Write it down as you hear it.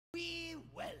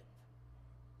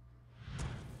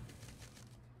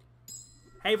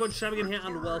Hey everyone, Shamigan here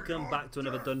and welcome back to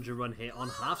another dungeon run here on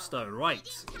Hearthstone. Right,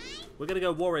 we're going to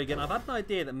go Warrior again. I've had an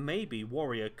idea that maybe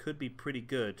Warrior could be pretty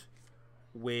good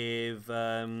with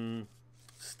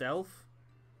stealth.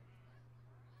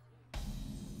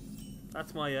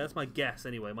 That's my guess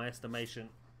anyway, my estimation.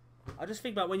 I just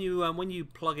think about when you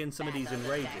plug in some of these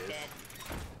enrages,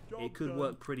 it could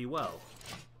work pretty well.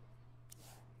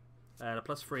 And a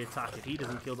 +3 attack, if he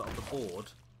doesn't kill that off the board,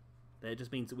 then it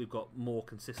just means that we've got more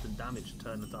consistent damage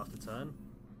turn after turn.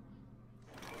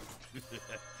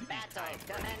 Battle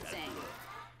commencing.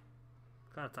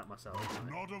 Can't attack myself.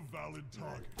 Not a valid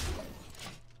target.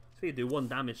 So you do 1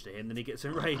 damage to him, then he gets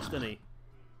enraged, doesn't he?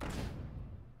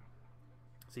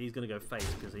 So he's going to go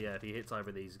face, because yeah, if he hits either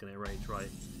of these, he's going to enrage, right?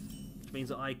 Which means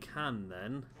that I can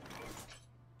then...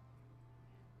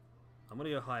 I'm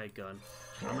going to go higher gun.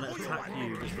 I'm going to attack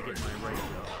you just to get my enrage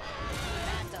up.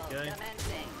 Okay.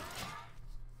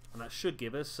 And that should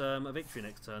give us a victory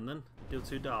next turn then. Deal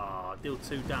 2 damage.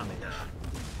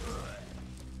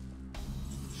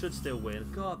 Should still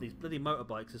win. God, these bloody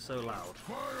motorbikes are so loud.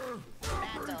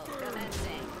 There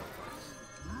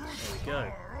we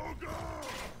go.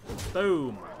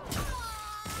 Boom.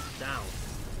 Down.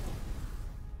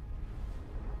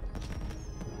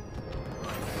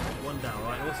 Right, 1 down.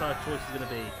 Right, what's our choice is going to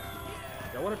be?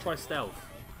 I want to try stealth.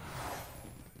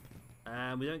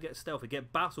 And we don't get stealth. We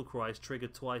get battle cries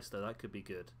triggered twice though. That could be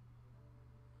good.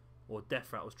 Or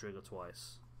death rattles triggered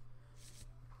twice.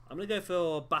 I'm going to go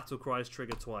for battle cries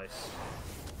triggered twice.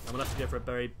 I'm going to have to go for a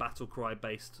very battle cry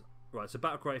based. Right, so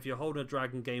battle cry, if you're holding a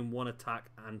dragon, gain 1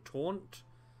 attack and taunt.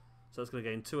 So that's going to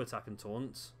gain 2 attack and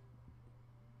taunt.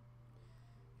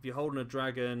 If you're holding a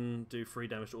dragon, do 3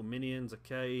 damage to all minions.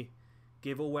 Okay.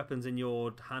 Give all weapons in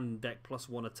your hand deck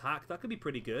 +1 attack. That could be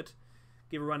pretty good.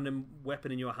 Give a random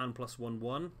weapon in your hand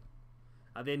 +1/1.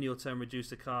 At the end of your turn, reduce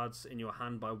the cards in your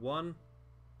hand by 1.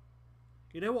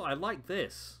 You know what? I like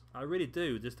this. I really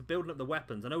do. Just to building up the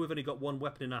weapons. I know we've only got 1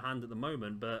 weapon in our hand at the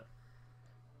moment, but...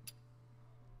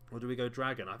 Or do we go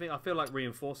dragon? I feel like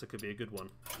Reinforcer could be a good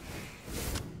one.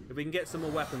 If we can get some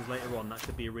more weapons later on, that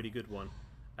could be a really good one.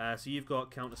 So you've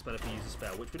got counter spell if you use a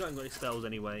spell, which we don't got any spells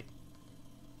anyway.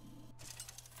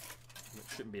 Which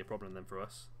shouldn't be a problem then for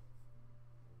us.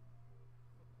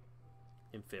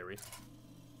 In theory.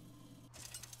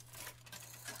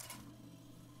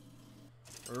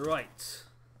 Right.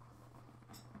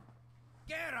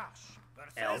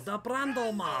 Elder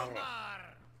Brandomar.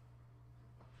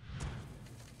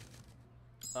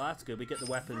 Oh, that's good. We get the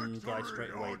weapon guy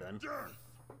straight away then.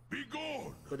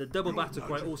 But the double battle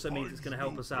cry also means it's going to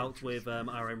help us out with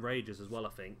our enrages as well, I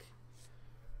think.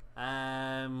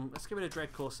 Let's get rid of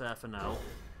Dread Corsair for now.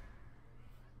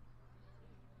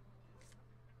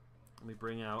 Let me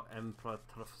bring out Emperor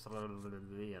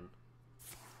Trifsalian.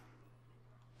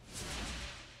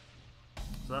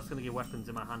 So that's going to give weapons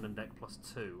in my hand and deck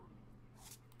 +2.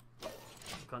 I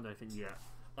can't do anything yet.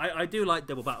 I do like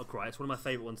Double Battle Cry. It's one of my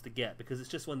favourite ones to get because it's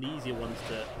just one of the easier ones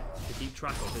to keep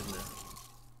track of, isn't it?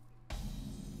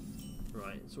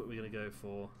 Right, so what we're going to go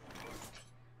for.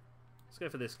 Let's go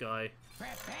for this guy.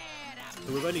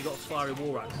 So we've only got Fiery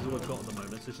War Axe is all we've got at the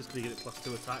moment, so it's just going to give it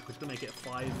 +2 attack, which is going to make it a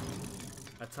 5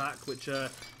 attack, which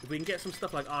if we can get some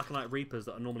stuff like Arcanite Reapers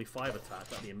that are normally 5 attack,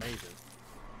 that'd be amazing.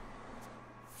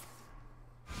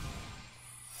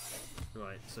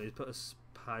 Right, so he's put a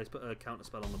counter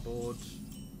spell on the board.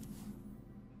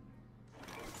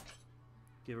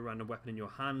 Give a random weapon in your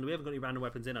hand. We haven't got any random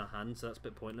weapons in our hand, so that's a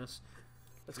bit pointless.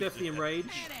 Let's go for the enrage.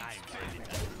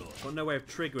 Got no way of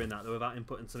triggering that though without him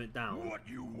putting something down. What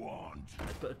you want?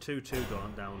 Let's put a 2/2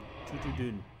 down. 2/2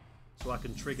 dun. So I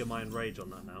can trigger my enrage on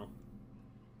that now.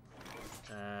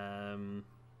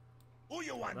 Who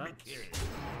you want, that. So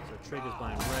it triggers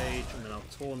my enrage, and then I'll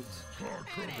taunt to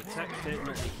protect it.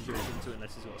 Not that he can do anything to it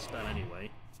unless he's got a spell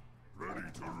anyway.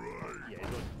 Ready to ride. Yeah,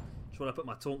 just want to put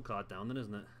my taunt card down then,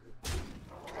 isn't it?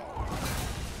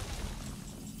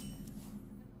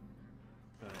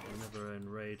 Right, another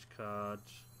enrage card.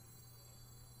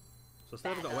 So I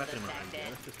still haven't got a weapon in my hand yet.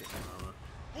 Let's just get some armor.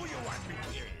 Who you want me to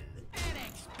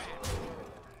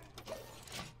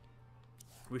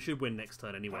We should win next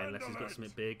turn anyway, unless he's got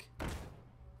something big.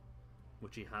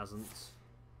 Which he hasn't.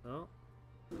 Oh.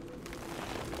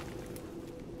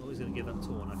 Oh, he's going to give that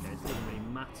taunt. Okay, it doesn't really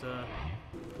matter.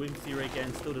 Wind Fury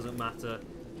again, still doesn't matter.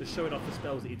 Just showing off the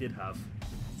spells that he did have.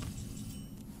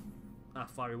 Ah,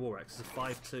 Fiery War Axe. It's a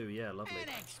 5/2. Yeah, lovely.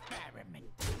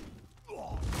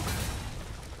 Because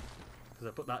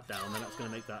I put that down, then that's going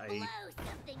to make that a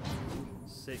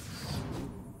 6,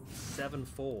 7,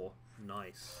 4.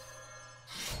 Nice.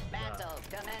 Battle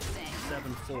commencing.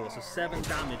 7-4, so 7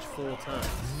 damage 4 turns.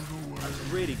 That's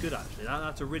really good actually.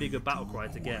 That's a really good battle cry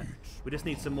to get. We just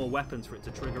need some more weapons for it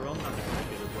to trigger on. That'd be pretty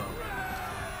good as well.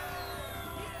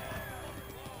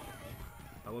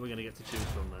 What are we going to get to choose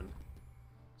from then?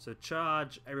 So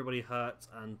charge, everybody hurt,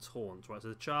 and taunt. Right, so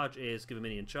the charge is give a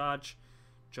minion charge,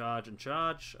 charge, and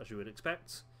charge, as you would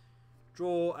expect.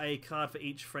 Draw a card for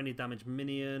each friendly damage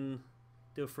minion.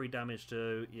 Deal 3 damage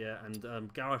to, yeah, and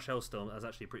Garrosh Hellstorm, that's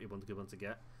actually a pretty good one to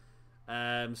get.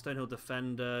 Stonehill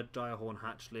Defender, Direhorn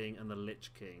Hatchling, and the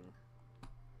Lich King.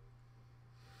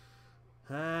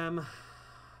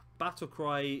 Battle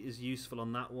Cry is useful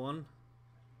on that one.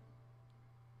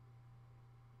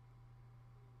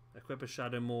 Equip a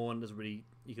Shadow Mourn, there's really,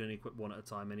 you can only equip one at a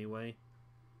time anyway.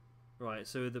 Right,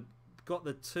 so got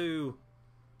the 2.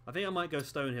 I think I might go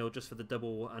Stonehill just for the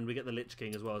double, and we get the Lich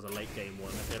King as well as a late game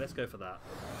one. Okay, let's go for that.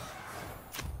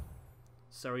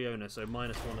 Seriona, so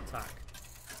 -1 attack.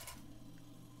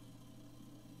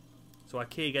 So our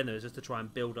key again though is just to try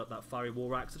and build up that Fiery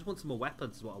War Axe. I just want some more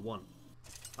weapons is what I want.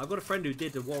 I've got a friend who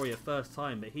did the Warrior first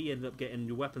time, but he ended up getting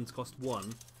your weapons cost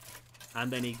 1,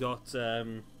 and then he got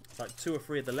like 2 or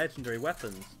 3 of the legendary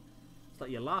weapons. It's like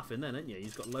you're laughing then, aren't you?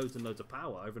 He's got loads and loads of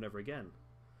power over and over again.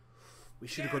 We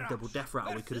should have got double Death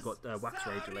Rattle. We could have got Wax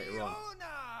Rager later on.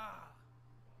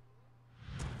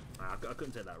 I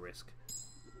couldn't take that risk.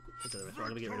 Right, I'm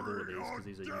going to get rid of all of these because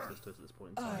these are useless to us at this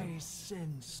point in time. I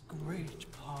sense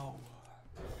great power.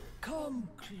 Come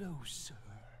closer.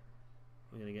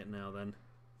 What are we going to get now then?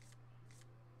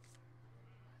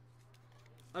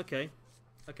 Okay.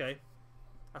 Okay.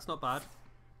 That's not bad.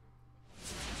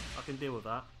 I can deal with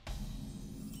that.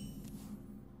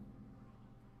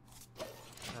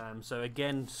 So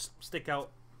again, stick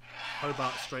out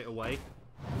Hobart straight away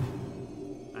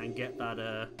and get that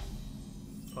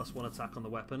 +1 attack on the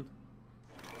weapon.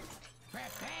 And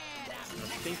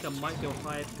I think I might go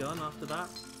Hired Gun after that.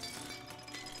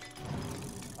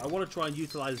 I want to try and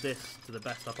utilise this to the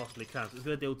best I possibly can. So it's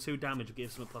going to deal 2 damage and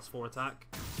gives him a +4 attack.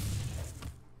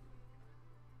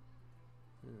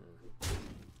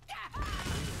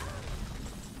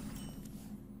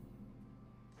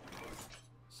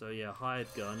 So yeah,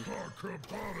 Hired Gun.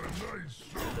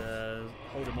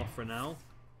 Hold him off for now.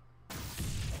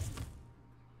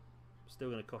 Still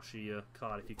going to cost you your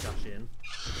card if you cash in.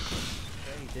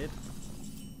 Okay, he did.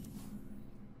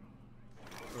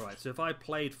 Alright, so if I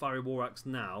played Fiery War Axe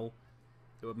now,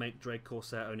 it would make Dread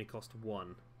Corsair only cost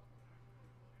 1.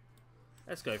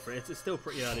 Let's go for it. It's still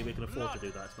pretty early, we can afford to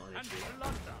do that, it's not an issue.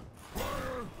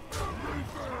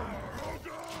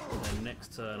 And then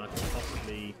next turn I can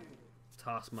possibly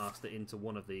Taskmaster into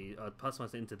one of the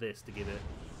Taskmaster into this to give it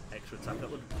extra attack. That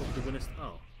would probably win us.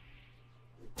 Oh,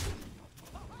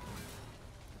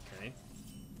 okay,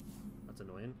 that's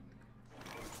annoying.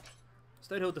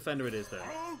 Stonehill Defender it is then.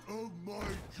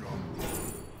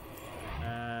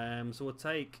 So we'll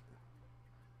take.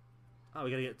 Oh,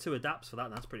 we're gonna get 2 adapts for that.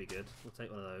 That's pretty good. We'll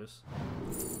take one of those,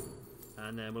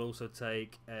 and then we'll also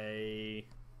take a.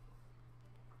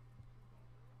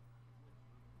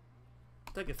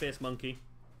 Take a Fierce Monkey.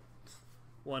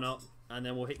 Why not? And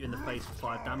then we'll hit you in the face for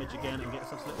 5 damage again and get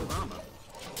ourselves a little bit of armor.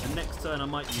 And next turn I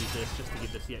might use this just to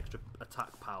give this the extra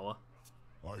attack power.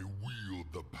 I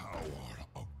wield the power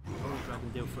of Oh,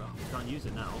 Dragon Deal for. Oh, we can't use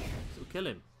it now. So it'll kill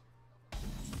him.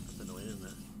 That's annoying, isn't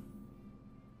it?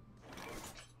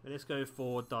 But let's go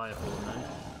for Direhorn then.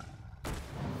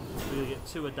 We're gonna get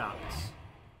 2 adapts.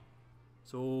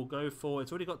 So we'll go for.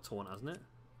 It's already got Taunt, hasn't it?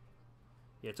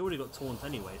 Yeah, it's already got Taunt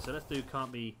anyway, so let's do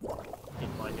can't be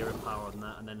hit by hero power on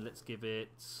that, and then let's give it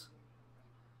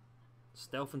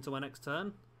Stealth until our next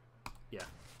turn. Yeah.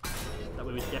 That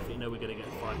way we definitely know we're going to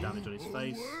get 5 damage on his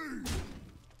face.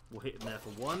 We'll hit him there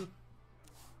for 1.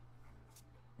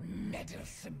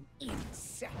 Meddlesome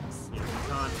insects. Yeah, we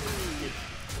can't. It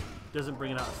doesn't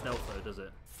bring it out of Stealth though, does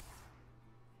it?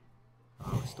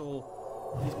 Oh,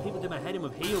 restore. These people do my head in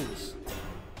with heals.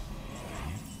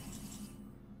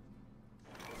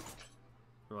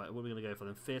 Right, what are we going to go for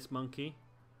then? Fierce Monkey.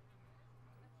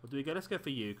 Or do we go? Let's go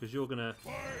for you, because you're going to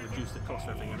reduce the cost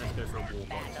of everything. And let's go for a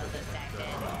Warbox.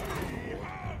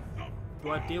 Do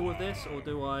I deal with this, or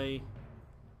do I...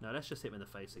 No, let's just hit him in the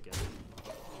face again.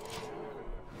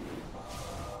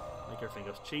 Make everything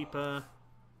else cheaper.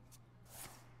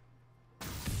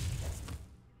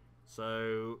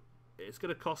 So, it's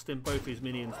going to cost him both his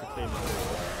minions to clear my board.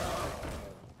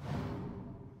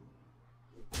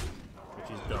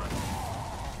 Which is done.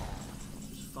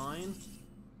 Fine.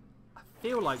 I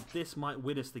feel like this might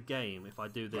win us the game if I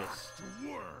do this.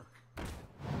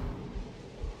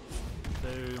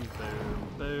 Boom, boom,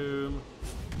 boom.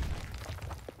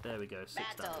 There we go, 6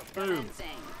 Battle damage. Boom! commencing.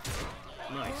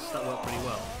 Nice, that worked pretty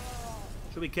well.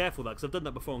 Should be careful though, because I've done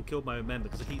that before and killed my own member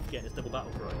because I keep forgetting it's double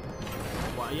battle cry.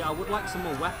 Well, yeah, I would like some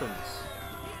more weapons.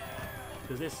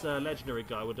 Because this legendary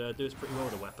guy would do us pretty well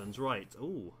with the weapons. Right,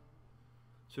 ooh.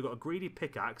 So we've got a greedy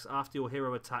pickaxe. After your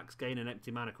hero attacks, gain an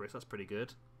empty mana crystal. That's pretty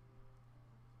good.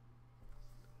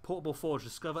 Portable forge.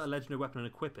 Discover a legendary weapon and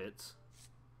equip it.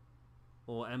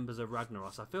 Or Embers of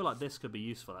Ragnaros. I feel like this could be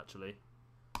useful actually.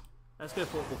 Let's go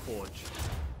portable forge.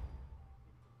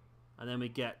 And then we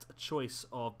get a choice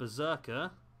of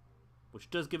Berserker, which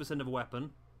does give us another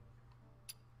weapon.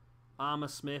 Armor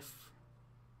Smith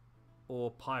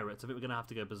or Pirates. I think we're going to have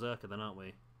to go Berserker then, aren't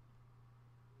we?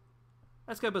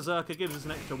 Let's go Berserker. Gives us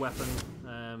an extra weapon.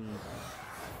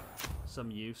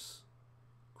 Some use.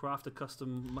 Craft a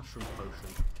custom mushroom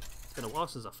potion. It's been a while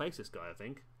since I faced this guy, I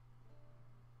think.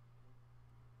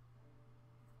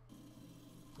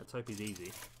 Let's hope he's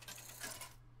easy.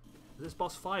 Is this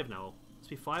boss 5 now? Must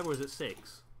be 5 or is it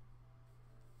 6?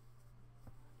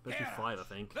 Must be 5, I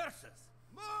think.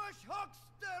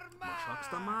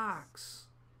 Huckster Max.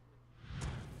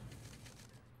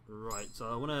 Right, so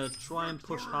I want to try and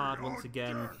push hard once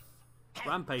again.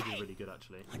 Rampage is really good,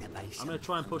 actually. I'm going to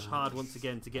try and push hard once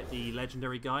again to get the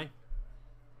legendary guy.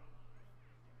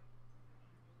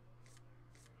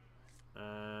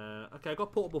 Okay, I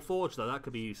got Portable Forge, though. That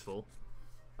could be useful.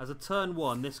 As a turn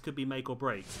 1, this could be make or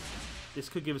break. This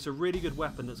could give us a really good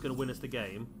weapon that's going to win us the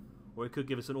game. Or it could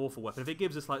give us an awful weapon. If it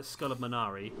gives us, like, Skull of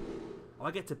Manari... Oh,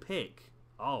 I get to pick.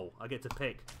 Oh, I get to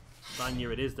pick.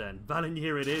 Valinir it is, then.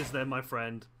 Valinir it is, then, my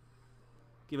friend.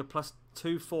 Give a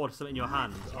 +2/4 to something in your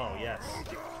hand. Oh, yes.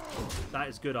 That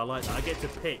is good. I like that. I get to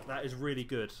pick. That is really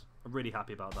good. I'm really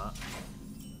happy about that.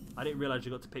 I didn't realise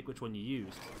you got to pick which one you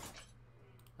used.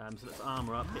 So let's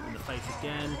armour up. Hit him in the face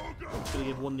again. Going to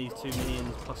give one of these 2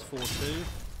 minions +4/2.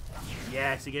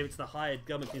 Yes, he gave it to the hired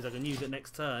gun, which means I can use it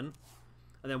next turn.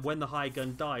 And then when the hired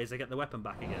gun dies, I get the weapon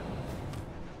back again.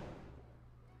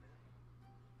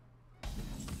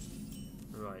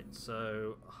 Right,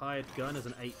 so hired gun is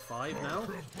an 8/5 now.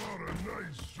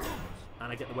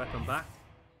 And I get the weapon back.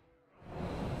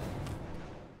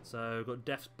 So got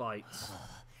Death's Bite.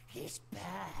 It's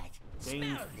bad.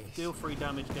 Gain, deal 3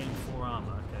 damage, gain 4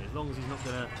 armor. Okay, as long as he's not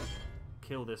going to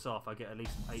kill this off, I get at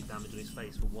least 8 damage on his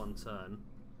face for 1 turn.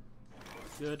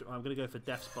 Good. I'm going to go for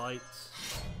Death's Bite.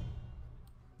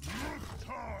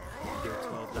 Deal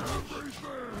 12 damage.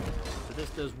 So this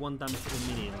does 1 damage to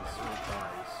the minions when it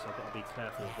dies, so I've got to be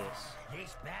careful with this.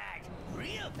 It's bad.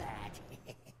 Real bad.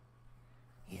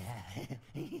 Yeah.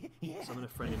 So I'm going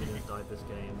to friendly minions die this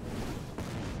game.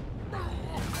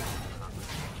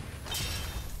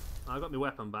 I got my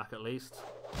weapon back at least.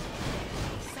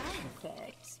 Side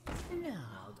effects? No.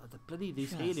 Oh, bloody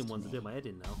these healing ones are doing my head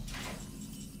in now.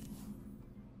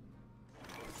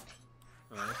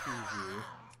 Alright, let's use you.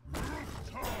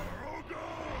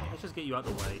 Let's just get you out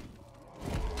of the way.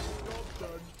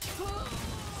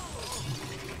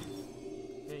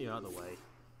 Get you out of the way.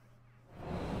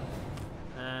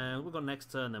 We've got next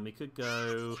turn then. We could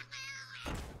go...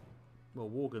 Well,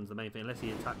 Worgen's the main thing, unless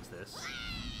he attacks this.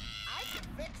 I can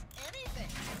fix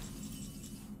anything.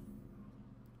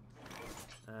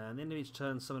 And the end of each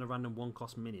turn, summon a random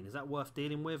 1-cost minion. Is that worth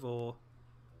dealing with, or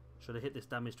should I hit this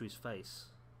damage to his face?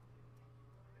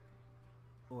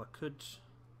 Or I could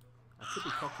be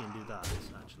cocky and do that,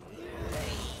 actually.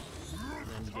 And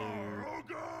then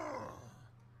do...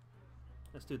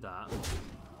 Let's do that.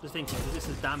 Just thinking, because this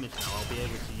is damage now, I'll be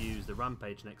able to use the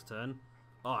Rampage next turn.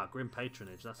 Oh, Grim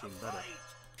Patronage, that's even better.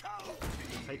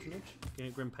 Grim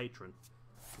Patronage? Grim Patron.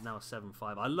 Now a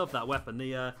 7/5. I love that weapon.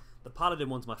 The Paladin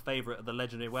one's my favourite of the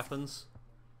legendary weapons.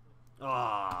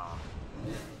 Ah.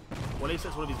 Well, at least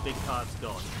that's one of his big cards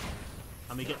gone.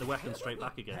 And we get the weapon straight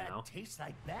back again now. Tastes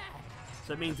like that.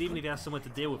 So it means even if he has someone to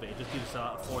deal with it, it just gives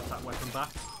a 4-attack weapon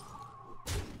back.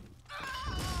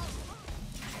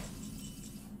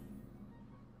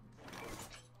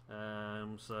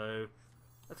 So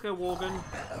let's go Worgen.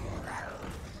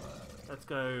 Let's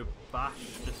go Bash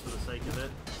just for the sake of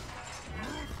it.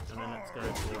 And then let's go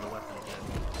for the weapon again.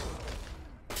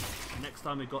 Next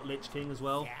time we've got Lich King as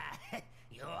well.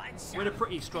 We're in a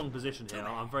pretty strong position here.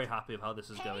 I'm very happy with how this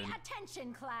is going.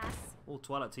 Attention, class. Oh,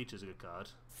 Twilight Teacher's a good card.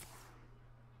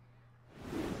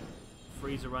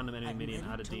 Freeze a random enemy minion,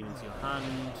 add a demon to your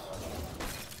hand.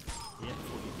 Yep,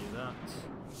 before you do that.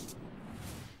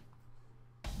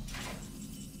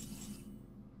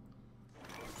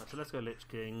 So let's go Lich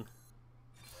King.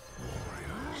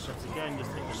 Let's again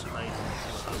just hit him in the face and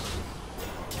see what happens.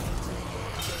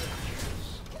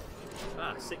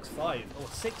 Ah, 6/5. Oh,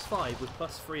 6/5 with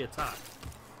 +3 attack.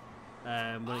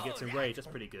 when it gets enraged. That's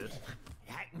pretty good.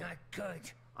 That's not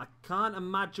good. I can't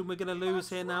imagine we're going to lose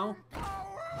here now.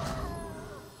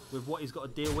 With what he's got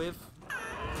to deal with.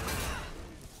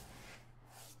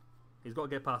 He's got to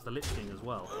get past the Lich King as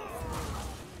well.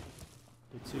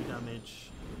 Do 2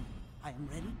 damage. I am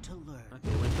ready to learn.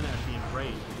 Okay, we're going to actually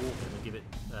enrage the Worgen and give it...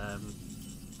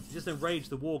 just enrage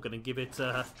the Worgen and give it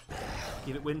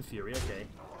Wind Fury. Okay.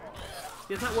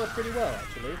 Does that work pretty well,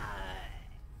 actually?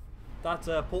 That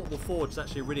Portable Forge is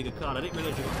actually a really good card. I didn't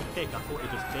realise you got to pick. I thought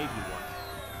it just gave you one.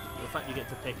 But the fact you get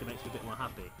to pick it makes me a bit more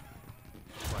happy.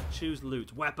 Right, choose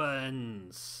loot.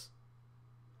 Weapons!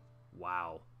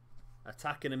 Wow.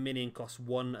 Attacking a minion costs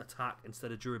 1 attack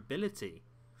instead of durability.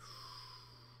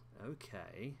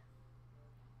 Okay.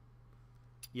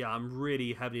 Yeah, I'm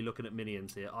really heavily looking at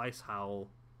minions here. Ice Howl.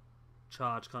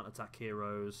 Charge, can't attack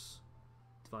heroes.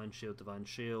 Divine Shield,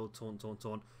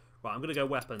 Taunt. Right, I'm going to go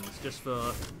weapons, just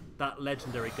for that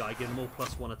legendary guy. Giving them all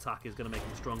 +1 attack is going to make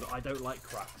him stronger. I don't like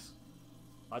cracks.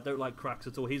 I don't like cracks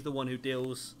at all. He's the one who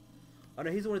deals... Oh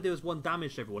no, he's the one who deals 1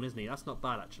 damage to everyone, isn't he? That's not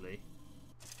bad, actually.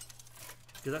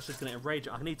 Because that's just going to enrage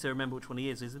it. I need to remember which one he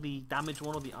is. Is it the damage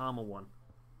one or the armor one?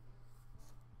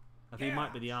 I think he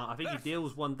might be the armor. I think he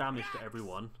deals 1 damage to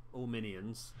everyone, all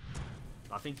minions.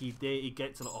 I think he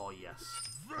gets a lot... Oh, yes.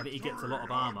 I think he gets a lot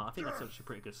of armor. I think that's actually a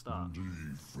pretty good start.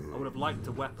 I would have liked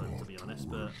a weapon, to be honest,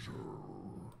 but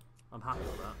I'm happy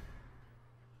with that.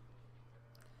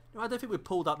 No, I don't think we've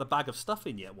pulled out the bag of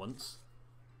stuffing yet once.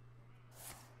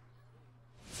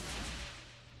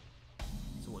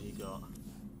 So what you got?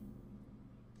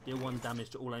 Deal 1 damage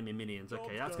to all enemy minions.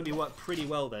 Okay, that's going to be work pretty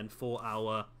well then for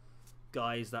our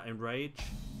guys that enrage.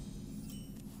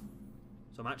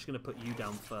 So I'm actually going to put you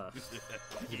down first.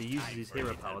 If he uses his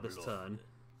hero power this turn,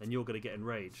 then you're going to get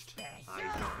enraged. Ah,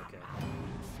 he's not. Okay.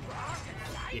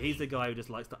 Yeah, he's the guy who just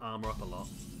likes to armor up a lot.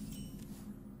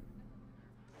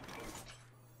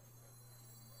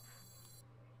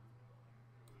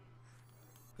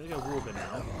 I'm going to go Worgen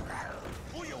now.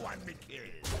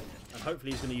 And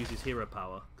hopefully he's going to use his hero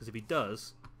power, because if he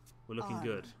does, we're looking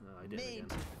good. Oh, he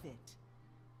didn't again.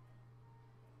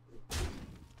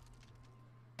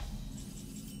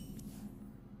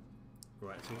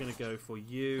 Right, so we're going to go for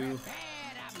you.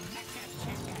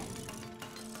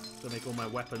 Going to make all my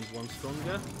weapons 1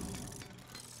 stronger.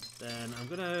 Then I'm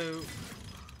going to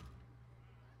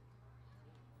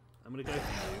go for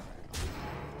you.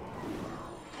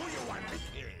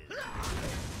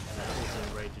 That also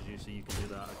enrages you, so you can do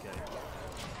that. Okay.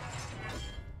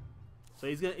 So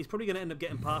he's probably going to end up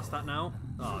getting past that now.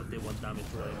 Oh, did 1 damage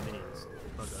to all the minions.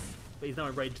 Bugger. But he's now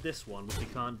enraged this one, which he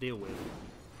can't deal with.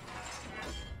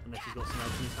 Unless he's got something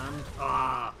else in his hand.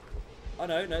 Ah! Oh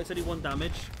no, it's only 1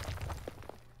 damage.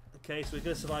 Okay, so we're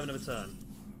going to survive another turn.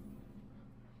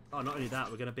 Oh, not only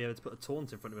that, we're going to be able to put a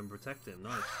taunt in front of him and protect him.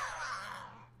 Nice.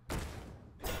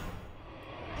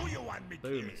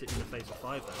 Boom, it's hitting in the face of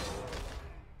 5 then.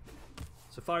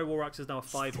 So Fiery War Axe is now a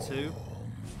 5-2.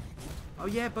 Oh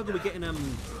yeah, bugger, we're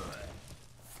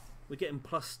getting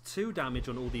 +2 damage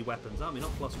on all the weapons, aren't we?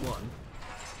 Not +1.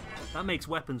 That makes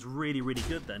weapons really, really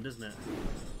good then, doesn't it?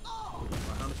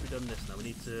 Right, how much have we done this now? We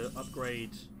need to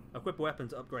equip a weapon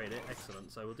to upgrade it.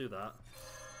 Excellent, so we'll do that.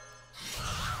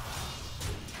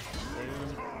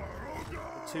 Boom.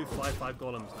 2 5/5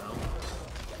 golems now.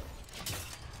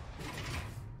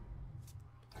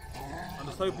 I'm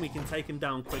just hoping we can take him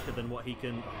down quicker than what he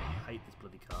can... Oh, I hate this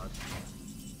bloody card.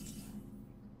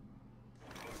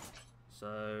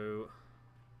 So...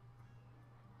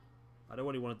 I don't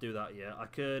really want to do that yet. I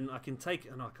can take...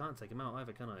 No, I can't take him out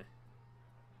either, can I?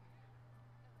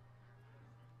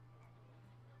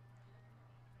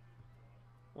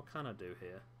 What can I do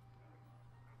here?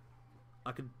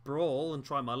 I could brawl and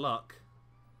try my luck.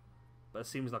 But it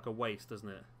seems like a waste, doesn't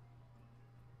it?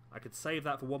 I could save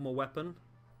that for 1 more weapon.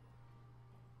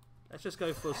 Let's just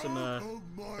go for some...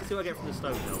 let's see what I get from the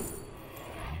stone hill.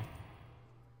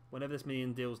 Whenever this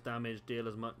minion deals damage, gain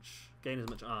as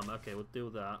much armor. Okay, we'll deal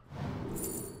that.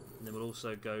 And then we'll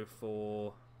also go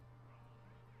for...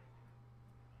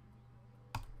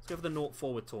 Let's go for the 0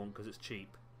 forward taunt because it's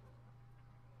cheap.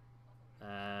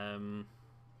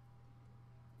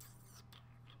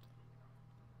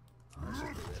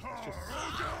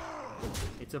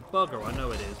 It's a bugger, I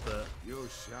know it is, but You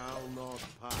shall not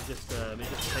pass. it just takes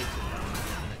it down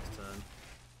the next turn.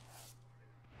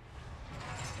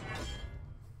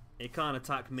 It can't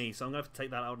attack me, so I'm going to have to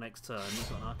take that out next turn. It's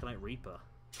got an Arcanite Reaper.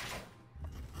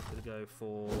 I'm going to go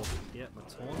for... Yep, my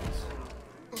taunt.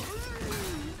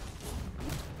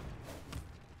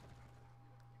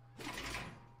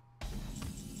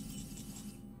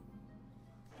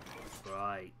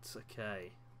 Right,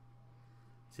 okay.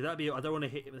 See, that'd be. I don't want to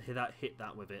hit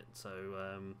that with it, so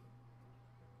I'm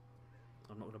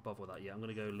not going to bother with that yet. I'm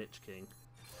going to go Lich King.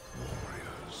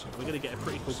 We're going to get a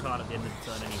pretty cool card at the end of the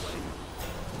turn anyway.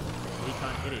 He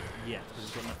can't hit it yet because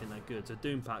he's got nothing that good. So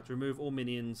Doom Pact, remove all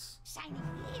minions.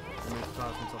 Remove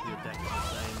cards from top of your deck. The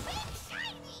same.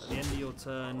 At the end of your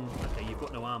turn, okay, you've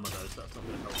got no armor though, so that's not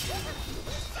going to help you.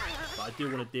 But I do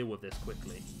want to deal with this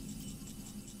quickly.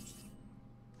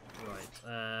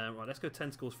 Right, right. Let's go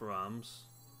tentacles for arms.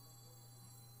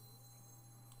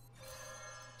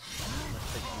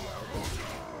 Let's take you out.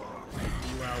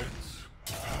 Take you out.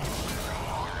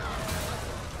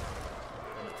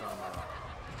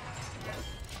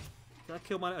 Did I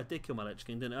kill my... I did kill my Lich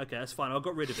King, didn't I? Okay, that's fine. I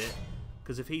got rid of it.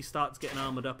 Because if he starts getting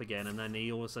armoured up again and then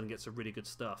he all of a sudden gets some really good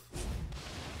stuff.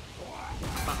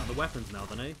 Back on the weapons now,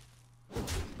 doesn't he?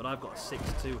 But I've got a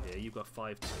 6-2 here. You've got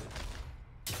 5-2.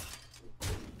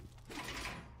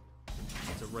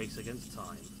 It's a race against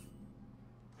time.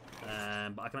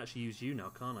 But I can actually use you now,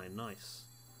 can't I? Nice.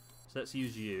 So let's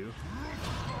use you.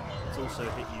 Let's also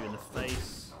hit you in the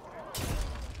face.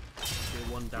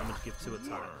 Deal 1 damage, give 2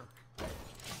 attack.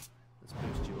 Let's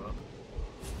boost you up.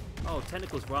 Oh,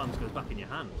 Tentacles for Arms goes back in your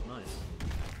hand. Nice.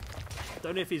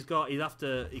 Don't know if he's got... he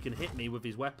can hit me with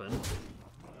his weapon.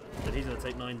 But he's going to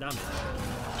take 9 damage.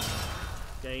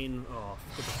 Gain... Oh,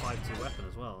 got the 5-2 weapon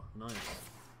as well. Nice.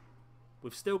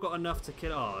 We've still got enough to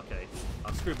kill... Oh, okay.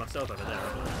 I've screwed myself over there,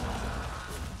 haven't I?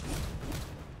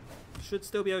 Should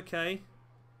still be okay.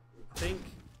 I think.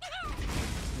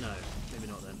 No, maybe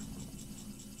not then.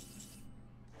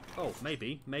 Oh,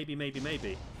 maybe. Maybe.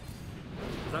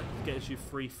 That gets you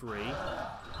 3-3.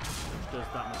 Which does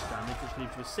that much damage, which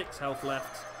leaves you with 6 health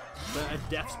left. But a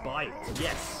Death's Bite.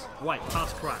 Yes! Right,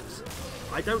 past Cracks.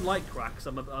 I don't like Cracks.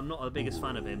 I'm not the biggest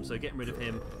fan of him, so getting rid of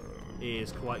him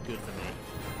is quite good for me.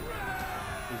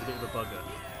 He's a bit of a bugger.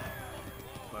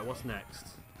 Right, what's next?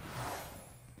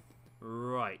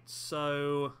 Right,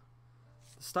 so...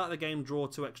 Start of the game, draw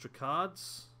 2 extra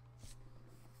cards.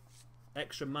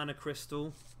 Extra mana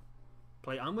crystal.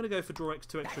 Play. I'm going to go for draw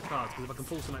 2 extra cards, because if I can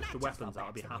pull some extra weapons out,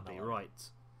 I'll be happy. Right.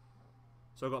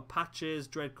 So I've got Patches,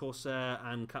 Dread Corsair,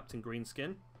 and Captain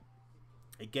Greenskin.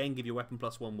 Again, give your weapon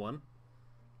plus 1/1.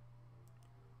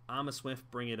 Armor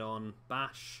Swift, bring it on.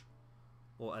 Bash.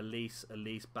 Or Elise,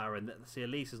 Baron. See,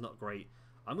 Elise is not great.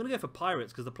 I'm going to go for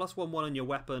Pirates, because the plus 1/1 on your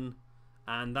weapon,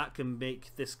 and that can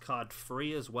make this card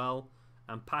free as well.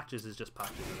 And Patches is just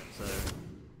Patches in it,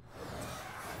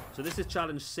 so this is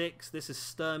challenge 6. This is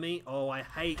Sturmy. Oh, I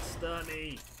hate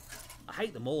Sturmy. I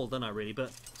hate them all, don't I, really?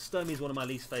 But Sturmy is one of my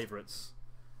least favourites.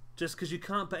 Just because you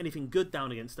can't put anything good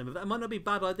down against them. That might not be a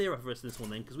bad idea for us this one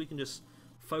then, because we can just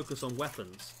focus on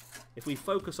weapons. If we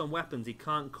focus on weapons, he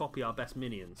can't copy our best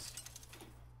minions.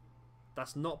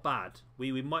 That's not bad.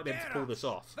 We might be able to pull this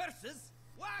off.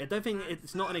 I don't think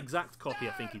it's not an exact copy.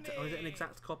 I think oh, is it an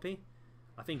exact copy?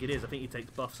 I think it is. I think he takes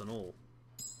buffs on all.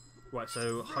 Right,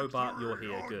 so Hobart, you're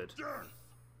here. Good.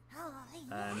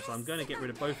 So I'm going to get rid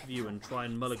of both of you and try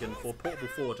and mulligan for Portable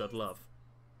Forge. I'd love.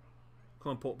 Come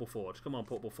on, Portable Forge. Come on,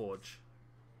 Portable Forge.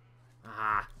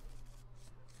 Ah.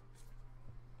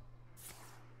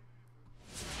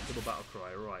 Double Battle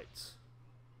Cry. Right.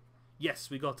 Yes,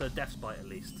 we got a Death's Bite at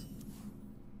least.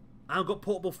 And I've got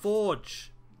Portable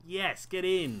Forge. Yes, get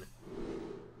in.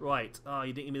 Right. Oh,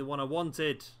 you didn't give me the one I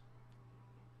wanted.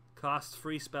 Cast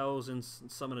 3 spells and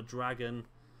summon a dragon.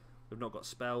 We've not got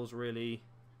spells, really.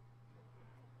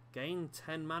 Gain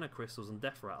 10 mana crystals and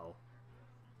Death Rattle.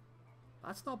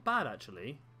 That's not bad,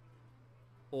 actually.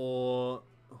 Or...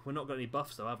 We're not got any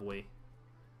buffs, though, have we?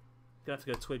 Gonna have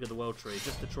to go Twig of the World Tree,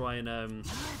 just to try and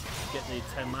get the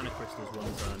 10 mana crystals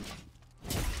one turn.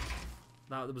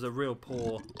 That was a real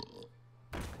poor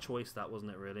choice, that,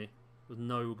 wasn't it, really? There was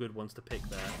no good ones to pick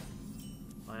there.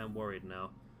 I am worried now.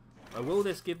 Will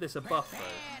this give this a buff, though?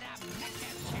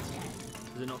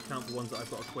 Does it not count for ones that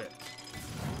I've got equipped?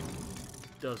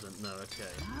 It doesn't, no,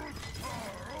 okay.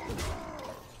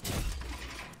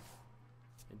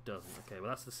 It doesn't, okay, well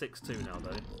that's the 6-2 now,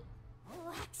 though.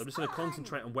 So I'm just going to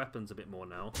concentrate on weapons a bit more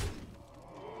now.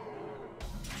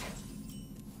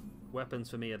 Weapons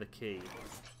for me are the key.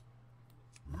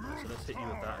 So let's hit you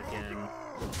with that again.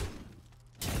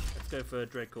 Let's go for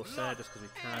Dread Corsair just because we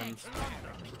can.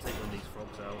 Just take one of these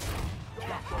frogs out.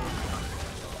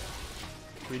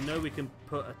 We know we can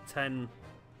put a 10.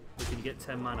 We can get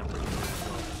 10 mana from this as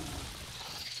well.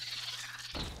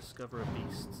 Discover a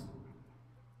beast.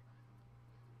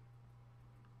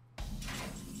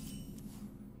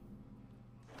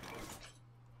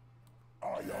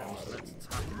 So let's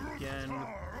attack him again.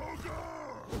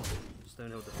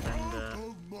 Stonehill Defender.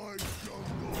 Alright,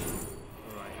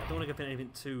 I don't want to get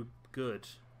anything too good.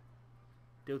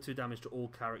 Deal 2 damage to all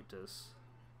characters.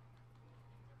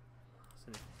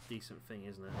 That's a decent thing,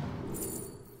 isn't it?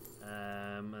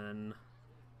 And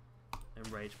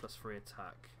enrage plus 3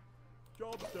 attack.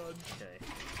 Job done. Okay.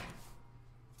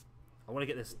 I want to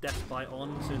get this death bite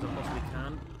on as soon as I possibly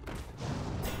can.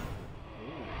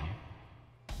 Ooh.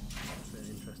 That's an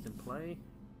interesting play.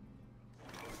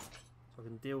 So I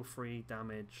can deal 3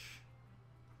 damage.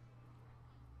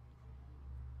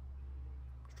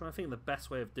 I'm trying to think of the best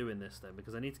way of doing this then,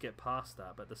 because I need to get past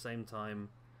that, but at the same time,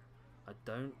 I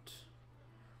don't.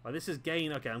 Right, this is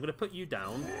gain. Okay, I'm going to put you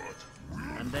down,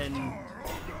 and then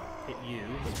hit you,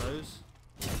 I suppose.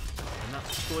 And that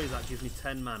destroys that, gives me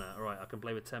 10 mana. Alright, I can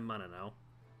play with 10 mana now.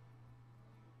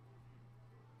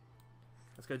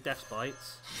 Let's go Death's Bite.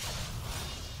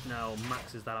 Now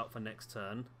maxes that out for next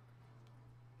turn.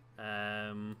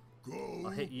 I'll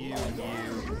hit you and you.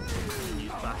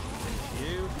 Use Bash to finish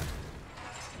you.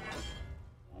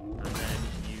 And then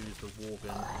use the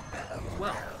Worgen as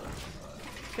well.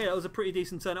 Okay, that was a pretty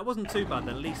decent turn. It wasn't too bad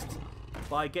then, at least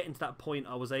by getting to that point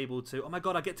I was able to... Oh my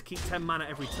god, I get to keep 10 mana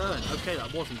every turn. Okay,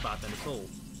 that wasn't bad then at all.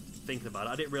 Thinking about it,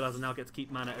 I didn't realise I now get to keep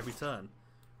mana every turn.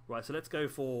 Right, so let's go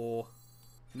for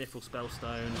Mithril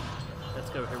Spellstone. Let's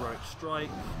go Heroic Strike.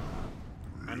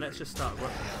 And let's just start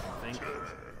rushing it, I think.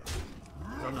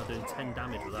 I'm not doing 10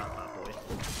 damage with that bad boy.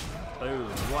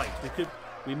 Boom, right,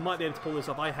 we might be able to pull this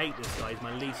off. I hate this guy, he's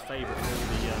my least favourite of all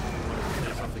the ones to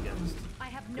face off against.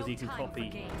 Because he can copy.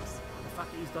 The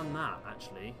fact that he's done that,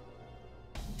 actually.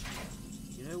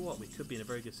 You know what? We could be in a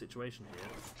very good situation here.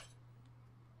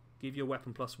 Give your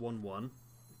weapon plus 1/1.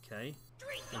 Okay.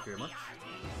 Thank you very much.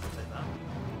 I'll take that.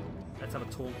 Let's have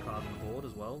a taunt card on the board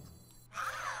as well.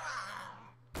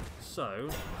 So,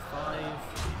 5,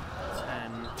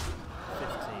 10,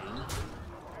 15.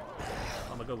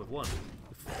 Oh my god, with 1.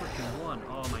 With freaking 1.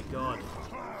 Oh my god.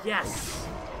 Yes!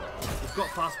 We've got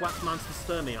past Waxman's to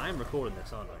stir me. I am recording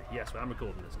this, aren't I? Yes, I am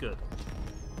recording this. Good.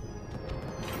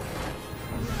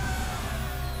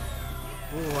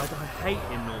 Oh, I hate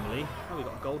him normally. Oh, we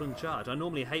got a golden charge. I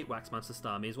normally hate Waxman's to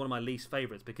star me. He's one of my least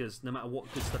favourites because no matter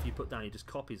what good stuff you put down, he just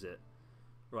copies it.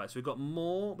 Right, so we've got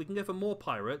more. We can go for more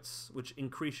pirates, which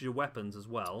increases your weapons as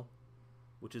well,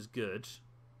 which is good.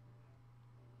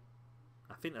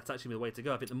 I think that's actually the way to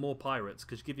go. I think the more pirates,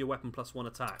 because you give your weapon plus 1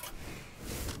 attack.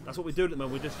 That's what we're doing at the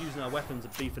moment. We're just using our weapons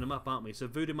and beefing them up, aren't we? So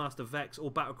Voodoo Master, Vex, all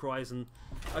battle cries, and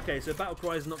okay. So battle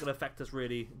cries is not going to affect us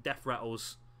really. Death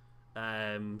rattles.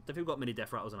 Don't think we've got many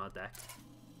death rattles on our deck.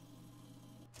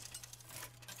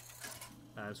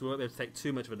 So we won't be able to take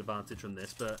too much of an advantage from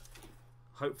this, but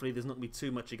hopefully there's not going to be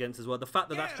too much against as well. The fact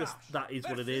that that is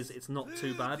what it is. It's not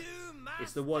too bad.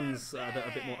 It's the ones that are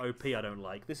a bit more OP I don't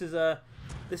like. This is our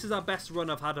best run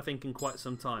I've had, I think, in quite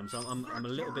some time. So I'm a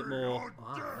little bit more.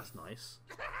 Ah, that's nice.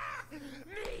 I'm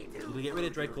going to get rid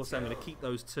of Dread Corsair. I'm going to keep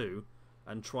those 2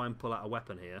 and try and pull out a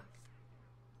weapon here.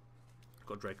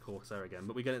 Got Dread Corsair again,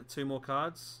 but we get 2 more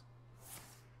cards.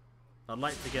 I'd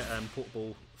like to get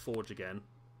Portable Forge again.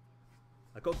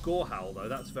 I got Gorehowl though.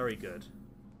 That's very good.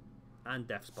 And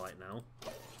Death's Bite now.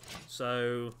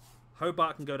 So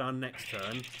Hobart can go down next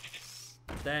turn.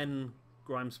 Then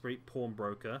Grimespreet,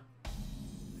 Pawnbroker,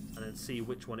 and then see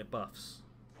which one it buffs.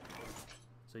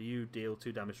 So you deal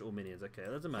 2 damage to all minions. Okay,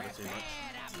 that doesn't matter too much.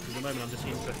 At the moment I'm just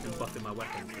interested in buffing my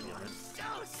weapons, to be honest.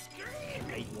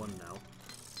 8-1 now.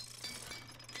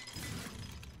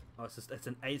 Oh, it's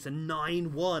a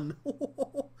 9-1.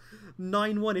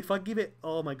 9-1 if I give it.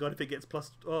 Oh my god, if it gets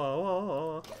plus.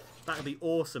 Oh, that would be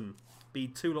awesome. Be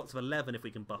 2 lots of 11 if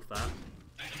we can buff that.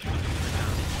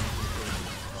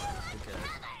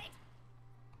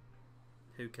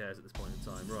 Who cares at this point in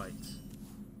time? Right.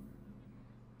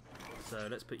 So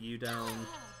let's put you down.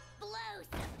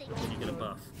 What are you gonna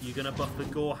buff? You're gonna buff the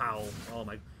Gorehowl. Oh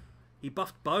my! He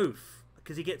buffed both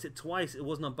because he gets it twice. It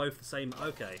wasn't on both the same.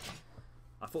 Okay.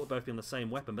 I thought we'd both be on the same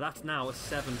weapon, but that's now a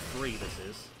 7-3. This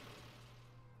is.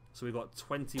 So we've got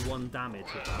 21 damage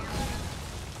with that.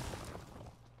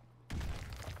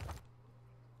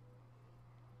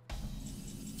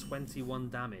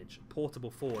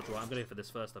 Portable Forge. Right, I'm going to go for this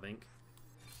first, I think.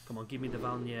 Come on, give me the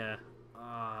Valnier.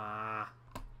 Ah.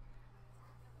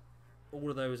 All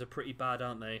of those are pretty bad,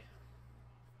 aren't they?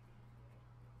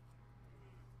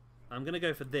 I'm going to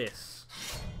go for this.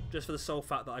 Just for the sole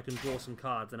fact that I can draw some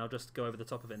cards, and I'll just go over the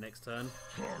top of it next turn.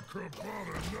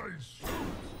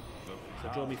 So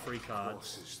draw me 3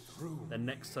 cards. Then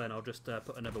next turn I'll just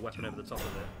put another weapon over the top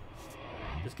of it.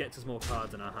 Just gets us more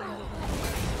cards in our hand.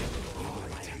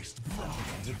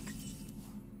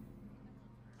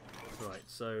 Right,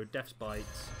 so Death's Bite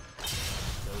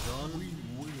goes on.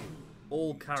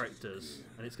 all characters,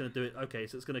 and it's going to do it. Okay,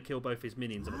 so it's going to kill both his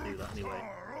minions if I do that anyway.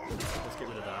 Let's get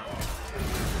rid of that.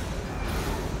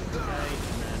 Okay,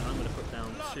 and then I'm going to put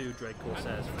down 2 Dread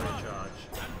Corsairs for a charge.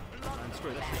 And screw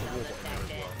it, let's put a Warbot in there as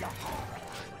well.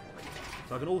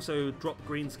 So I can also drop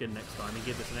Greenskin next time and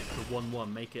give this an extra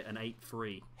 1-1, make it an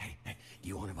 8-3. Hey, do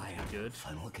you want to buy a Good.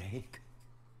 funnel cake?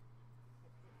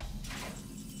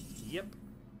 Yep,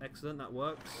 excellent, that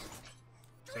works.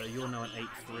 So you're now an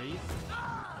 8-3.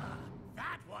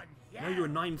 That one, No, you're a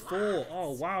 9-4.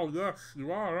 Oh wow, yes,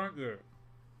 you are, aren't you?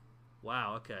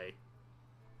 Wow, okay.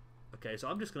 Okay, so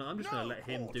I'm just gonna let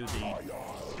him do the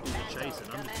chasing. I'm just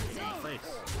gonna hit him in the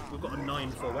face. We've got a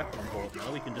 9-4 weapon on board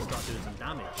now. We can just start doing some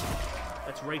damage.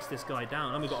 Let's race this guy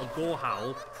down. And we've got a Gore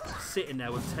Howl sitting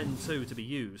there with 10-2 to be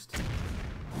used.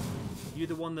 You're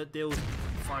the one that deals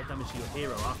 5 damage to your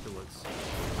hero afterwards.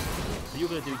 So you're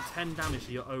gonna do 10 damage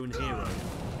to your own hero.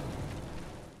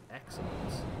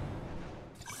 Excellent.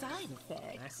 Side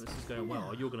effects. Excellent. This is going well.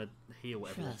 Oh, you're gonna heal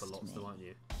everyone for lots, though, aren't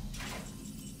you?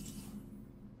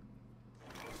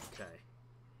 Okay.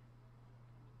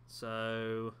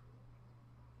 So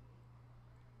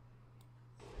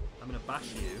I'm gonna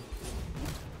bash you.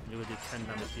 You're gonna do 10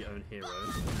 damage to your own hero.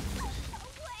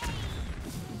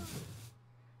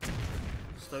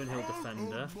 Stonehill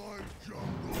Defender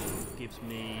gives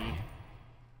me.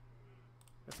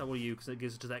 Let's have all you because it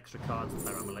gives us just extra cards to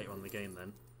play around with later on in the game.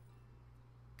 Then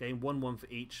gain 1/1 for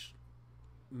each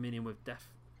minion with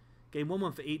death. Gain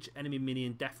 1/1 for each enemy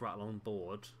minion death rattle on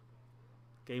board.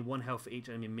 Gain 1 health for each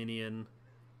enemy minion.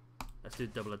 Let's do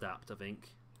double adapt, I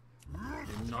think. Do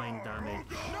 9 damage.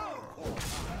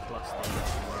 Plus that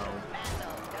as well.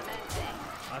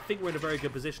 I think we're in a very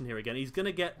good position here again. He's going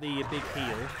to get the big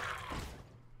heal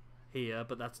here,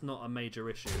 but that's not a major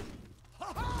issue.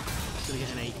 He's going to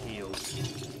get an 8 heal.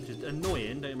 Which is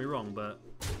annoying, don't get me wrong, but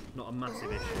not a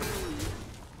massive issue.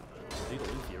 You got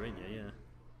Luthier in you, yeah.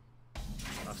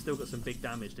 I've still got some big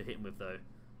damage to hit him with, though.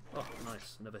 Oh,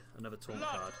 nice. Another taunt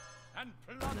card. And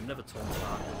another taunt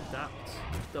card. Adapt.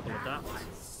 Double adapt.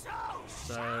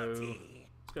 So,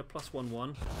 let's go plus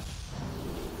 1/1.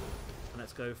 And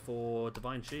let's go for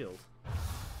Divine Shield.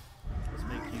 Let's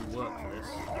make you work for this.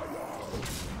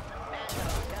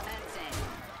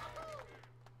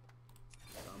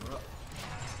 Armor up.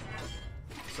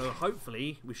 So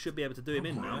hopefully we should be able to do him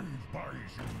in now.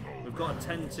 We've got a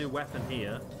 10-2 weapon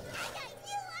here.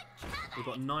 We've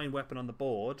got 9 weapon on the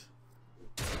board.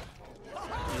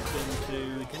 He's going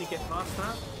to... Can he get past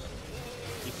that?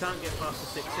 He can't get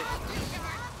past the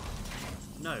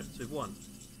 6-6. No, so we've won.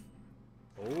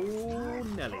 Oh,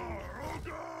 Nelly.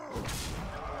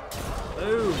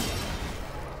 Boom!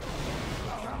 I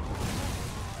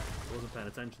wasn't paying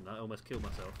attention, I almost killed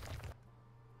myself.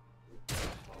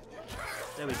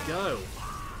 There we go.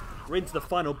 We're into the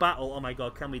final battle. Oh my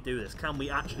god, can we do this? Can we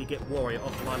actually get Warrior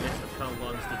off of our list of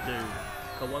ones to do?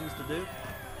 Ones to do?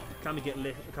 Can we get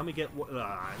you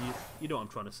know what I'm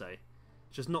trying to say.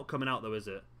 It's just not coming out though, is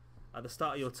it? At the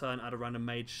start of your turn, add a random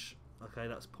mage. Okay,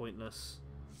 that's pointless.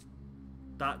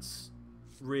 That's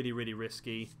really, really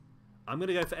risky. I'm going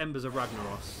to go for Embers of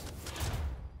Ragnaros.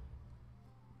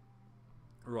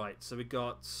 Right, so we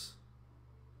got...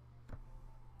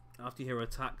 After your hero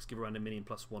attacks, give a random minion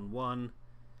plus 1/1.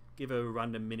 Give a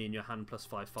random minion your hand plus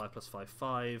 5/5 plus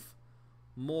 5/5.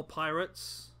 More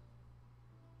pirates.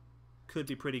 Could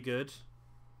be pretty good.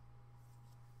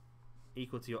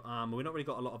 Equal to your armor. We've not really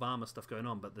got a lot of armor stuff going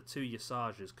on, but the 2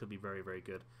 Yasages could be very, very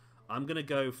good. I'm going to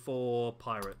go for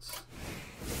pirates.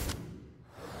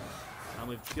 And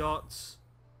we've got...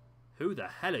 Who the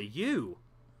hell are you?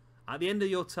 At the end of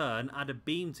your turn, add a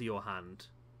beam to your hand.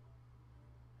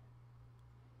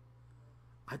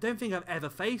 I don't think I've ever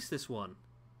faced this one.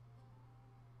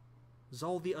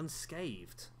 Zol the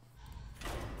Unscathed.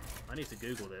 I need to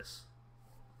Google this.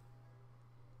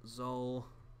 Zol...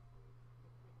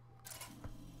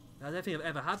 I don't think I've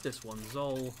ever had this one.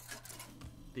 Zol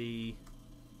the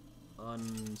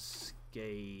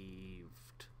Unscathed.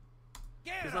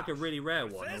 It's like a really rare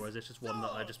one, or is it just one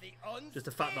that I just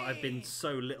the fact that I've been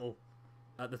so little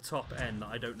at the top end that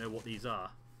I don't know what these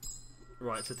are.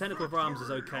 Right, so Tentacle of Arms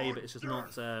is okay, but it's just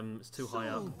not, it's too high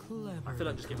up. I feel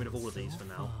like just get rid of all of these for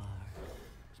now.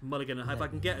 Just mulligan, if I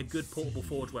can get a good portable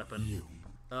forge weapon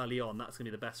early on, that's going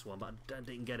to be the best one, but I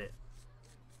didn't get it.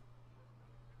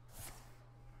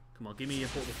 Come on, give me a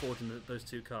portable forge and those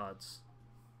 2 cards.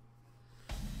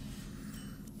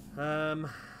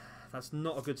 That's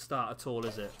not a good start at all,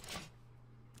 is it?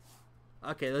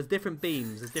 Okay, there's different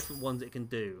beams, there's different ones it can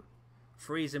do.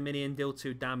 Freeze a minion, deal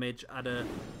 2 damage, add a...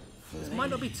 This might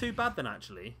not be too bad then,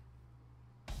 actually.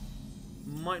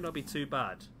 Might not be too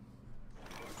bad.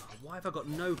 Why have I got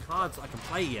no cards I can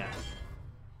play yet?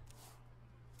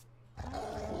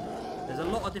 There's a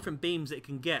lot of different beams that it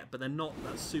can get, but they're not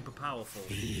that super powerful.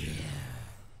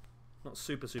 Not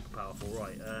super powerful,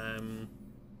 right.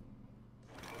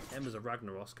 Embers of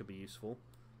Ragnaros could be useful.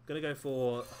 Gonna go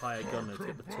for higher gunner to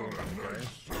get the taunt going.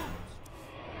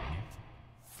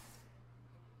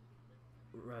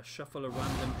 Shuffle a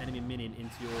random enemy minion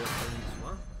into your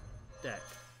opponent's deck.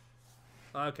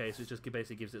 Okay, so it just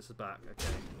basically gives it back.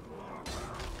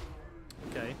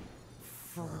 Okay.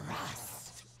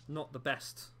 Not the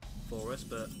best for us,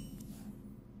 but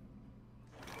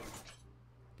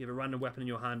give a random weapon in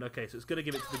your hand. Okay, so it's going to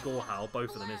give it to the Gore Howl,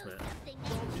 both of them, isn't it?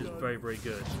 Which is very, very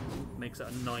good. Makes that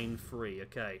a 9-3.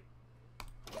 Okay.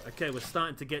 Okay, we're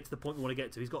starting to get to the point we want to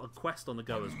get to. He's got a quest on the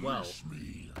go as well.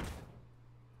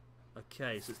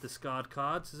 Okay, so it's discard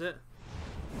cards, is it?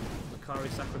 Makari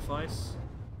Sacrifice.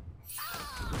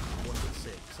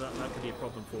 1-6. So that could be a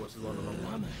problem for us as well in the long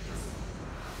run.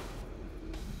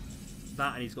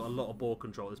 That, and he's got a lot of board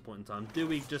control at this point in time. Do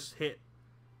we just hit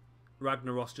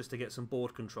Ragnaros just to get some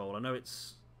board control? I know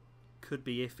it's could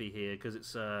be iffy here because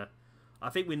it's. I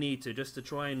think we need to just to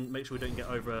try and make sure we don't get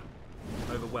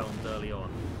overwhelmed early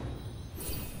on.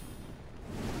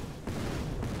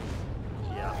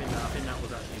 Yeah, I think that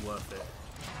was actually worth it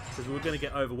because we were going to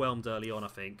get overwhelmed early on. I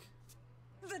think.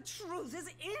 The truth is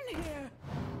in here.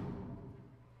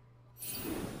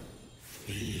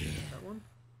 That one.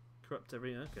 Corrupt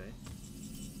every. Okay.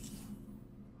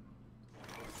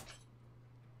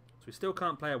 So we still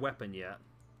can't play a weapon yet.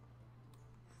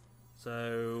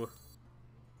 So,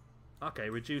 okay,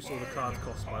 reduce all the cards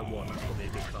cost by 1. That's probably a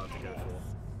good card to go for.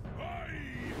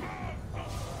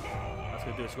 That's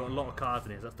going to do it. It's got a lot of cards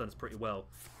in here. So that's done us pretty well.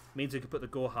 Means we can put the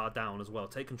Gorhar down as well.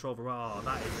 Take control of... Oh,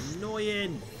 that is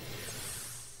annoying!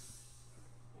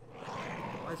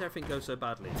 Why does everything go so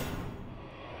badly?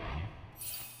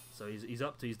 So he's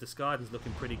up to his discard and he's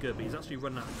looking pretty good, but he's actually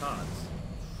running out of cards.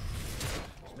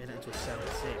 Just made it into a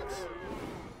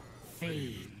 7-6.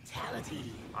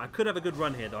 Fatality. I could have a good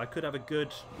run here, though. I could have a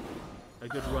good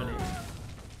run in.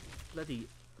 Bloody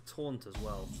taunt as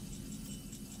well.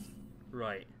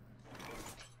 Right.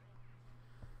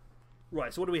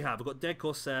 Right, so what do we have? We've got Dead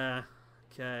Corsair.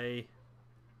 Okay.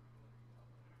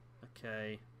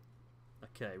 Okay.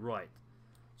 Okay, right.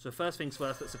 So first things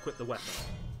first, let's equip the weapon.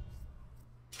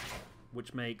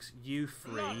 Which makes you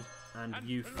free and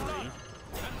you free.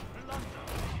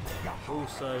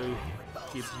 Also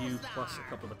gives you plus a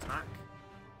couple of attack.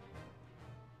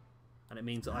 And it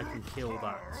means that I can kill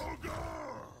that.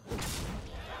 Okay.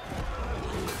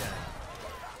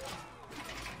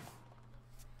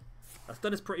 That's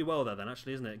done us pretty well there then,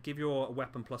 actually, isn't it? Give your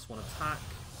weapon plus 1 attack.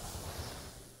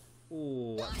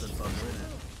 Oh, that's a bugger, isn't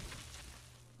it?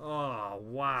 Oh,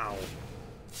 wow.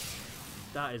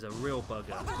 That is a real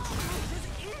bugger.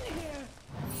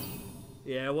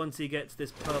 Yeah, once he gets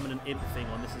this permanent imp thing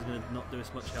on, this is going to not do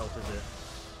us much help, is it?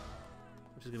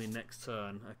 Which is going to be next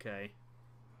turn. Okay.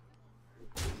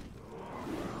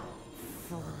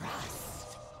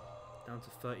 Down to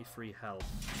 33 health.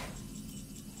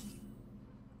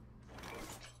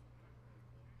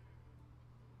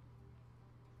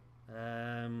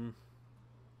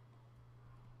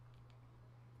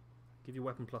 Give your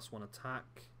weapon plus 1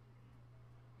 attack.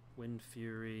 Wind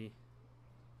Fury.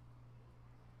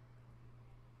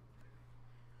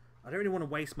 I don't really want to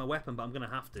waste my weapon, but I'm going to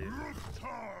have to. I'm going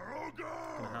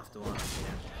to have to, aren't I?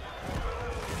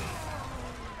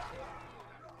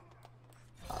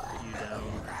 Put you down.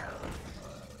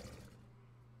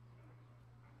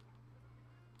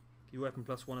 Give your weapon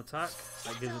plus 1 attack.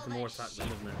 That gives us more attack then,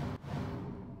 doesn't it?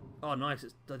 Oh, nice.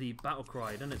 It's bloody battle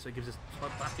cry, doesn't it? So it gives us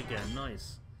back again.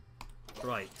 Nice.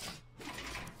 Right.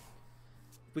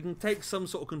 We can take some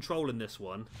sort of control in this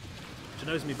one, which I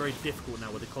know is going to be very difficult now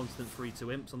with the constant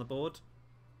 3/2 imps on the board.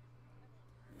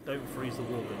 Don't freeze the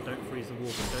Worgen. Don't freeze the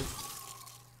Worgen. Don't.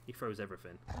 He throws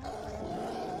everything. He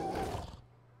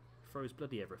throws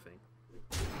bloody everything.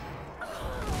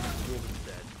 Worgen's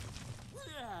dead.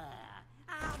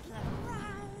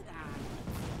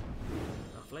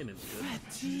 Oh, Flame Imp's good.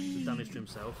 Does damage to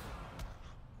himself.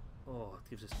 Oh, it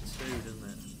gives us 2, doesn't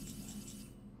it?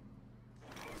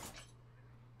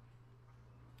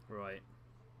 Right.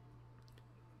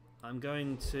 I'm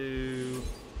going to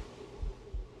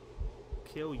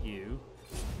kill you.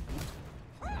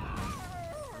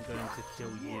 I'm going to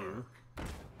kill you.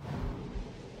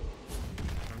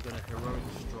 I'm going to heroic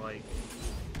strike.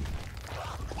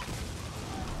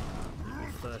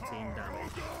 Equal 13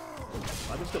 damage.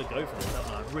 I'm just going to go for this,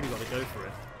 haven't I? I've really got to go for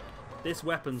it. This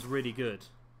weapon's really good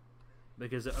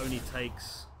because it only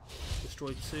takes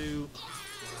destroy 2.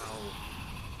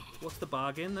 Wow. What's the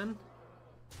bargain then?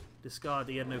 Discard.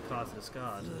 He had no cards to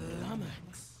discard.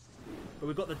 But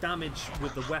we've got the damage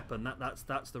with the weapon.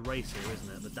 That's the race here, isn't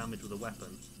it? The damage with the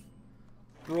weapon.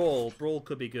 Brawl. Brawl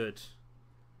could be good.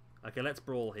 Okay, let's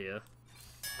brawl here.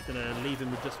 It's gonna leave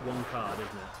him with just one card, isn't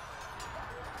it?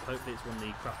 Hopefully it's one of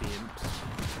the crappy imps.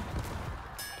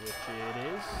 Which it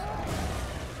is.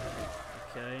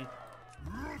 Okay.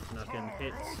 And I can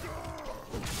hit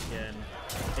again.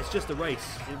 It's just a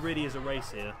race. It really is a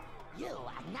race here. You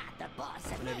are not the boss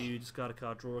of Whenever me. you discard a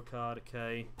card, draw a card,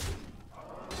 okay.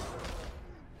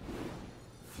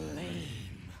 Flame.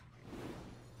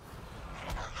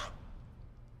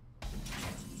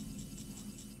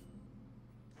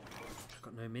 I've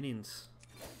got no minions.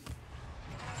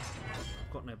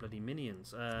 I've got no bloody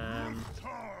minions.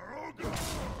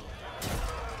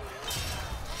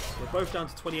 We're both down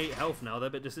to 28 health now, though,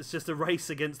 but it's just a race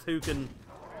against who can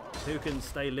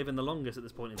stay living the longest at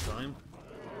this point in time.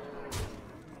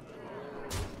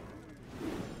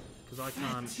 Because I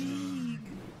can't.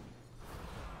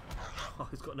 Oh,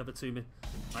 he's got another 2 min.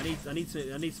 I need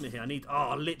something here.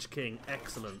 Oh, Lich King,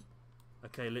 excellent.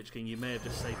 Okay, Lich King, you may have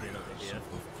just saved me a little bit here.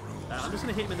 I'm just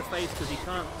going to hit him in the face because he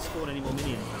can't spawn any more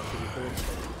minions now because he's born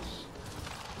spawn.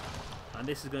 And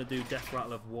this is going to do Death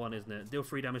Rattle of 1, isn't it? Deal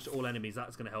 3 damage to all enemies.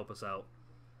 That's going to help us out.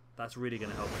 That's really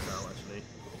going to help us out, actually.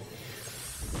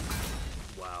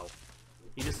 Wow.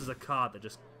 He just has a card that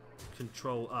just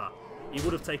control. He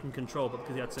would have taken control, but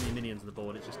because he had so many minions on the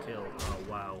board, it's just killed. Oh,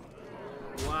 wow.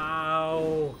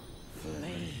 Wow.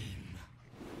 Flame.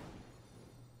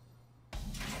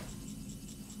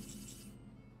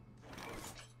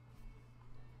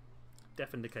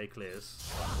 Death and Decay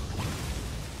clears.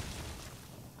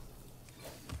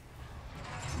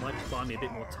 Might buy me a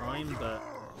bit more time, but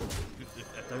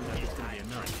I don't know if it's going to be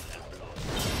enough.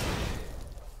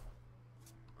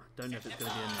 I don't know if it's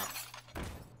going to be enough.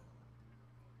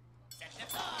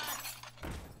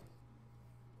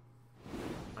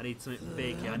 I need something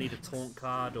big here. I need a taunt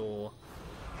card or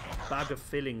bag of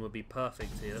filling would be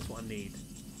perfect here. That's what I need.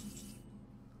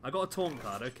 I got a taunt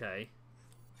card, okay.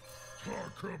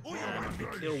 We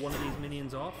kill one of these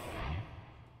minions off.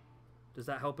 Does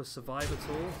that help us survive at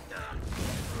all?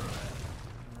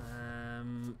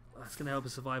 That's going to help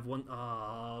us survive one.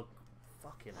 Oh,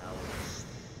 fucking hell.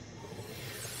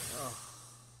 Oh.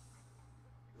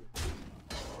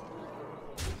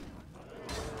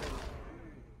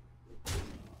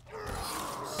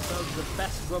 So the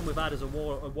best run we've had as a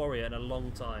warrior in a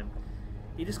long time.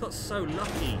 He just got so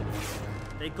lucky.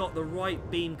 They got the right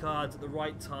beam cards at the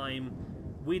right time.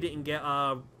 We didn't get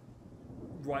our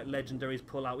right legendaries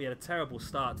pull out. We had a terrible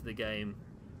start to the game.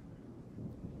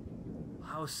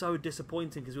 That was so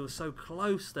disappointing because we were so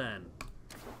close then.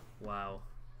 Wow.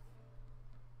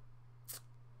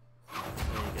 There you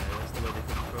go. That's the way they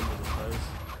could crumble, I suppose.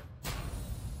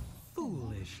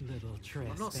 Foolish little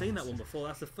trespass. I've not seen that one before.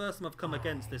 That's the first time I've come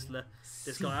against this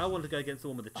guy. I want to go against the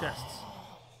one with the chests.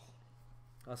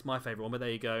 That's my favourite one, but there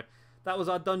you go. That was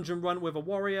our dungeon run with a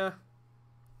warrior.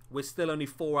 We're still only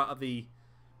 4 out of the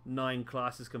 9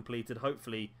 classes completed.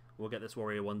 Hopefully, we'll get this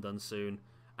warrior one done soon.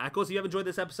 And of course, if you have enjoyed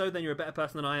this episode, then you're a better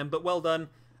person than I am. But well done.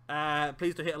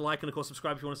 Please do hit a like and, of course,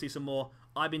 subscribe if you want to see some more.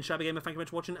 I've been Shabby Gamer. Thank you very much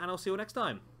for watching, and I'll see you next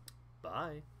time.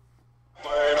 Bye.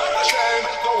 Bye.